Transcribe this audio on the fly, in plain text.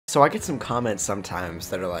So I get some comments sometimes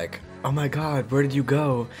that are like, oh my god, where did you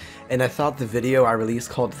go? And I thought the video I released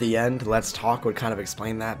called The End, Let's Talk would kind of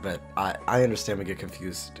explain that, but I understand we get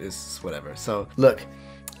confused, it's whatever. So look,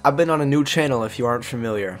 I've been on a new channel if you aren't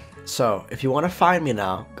familiar. So if you want to find me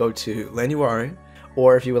now, go to Lanuari,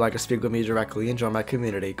 or if you would like to speak with me directly and join my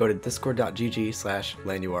community, go to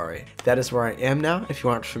discord.gg/Lanuari. That is where I am now, if you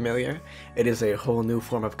aren't familiar. It is a whole new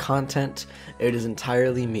form of content. It is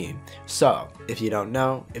entirely me. So, if you don't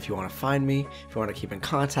know, if you want to find me, if you want to keep in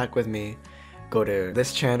contact with me, go to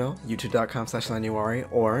this channel, youtube.com/Lanuari,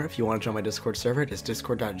 or if you want to join my Discord server, it is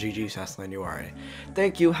discord.gg/Lanuari.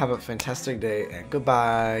 Thank you, have a fantastic day, and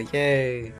goodbye, yay!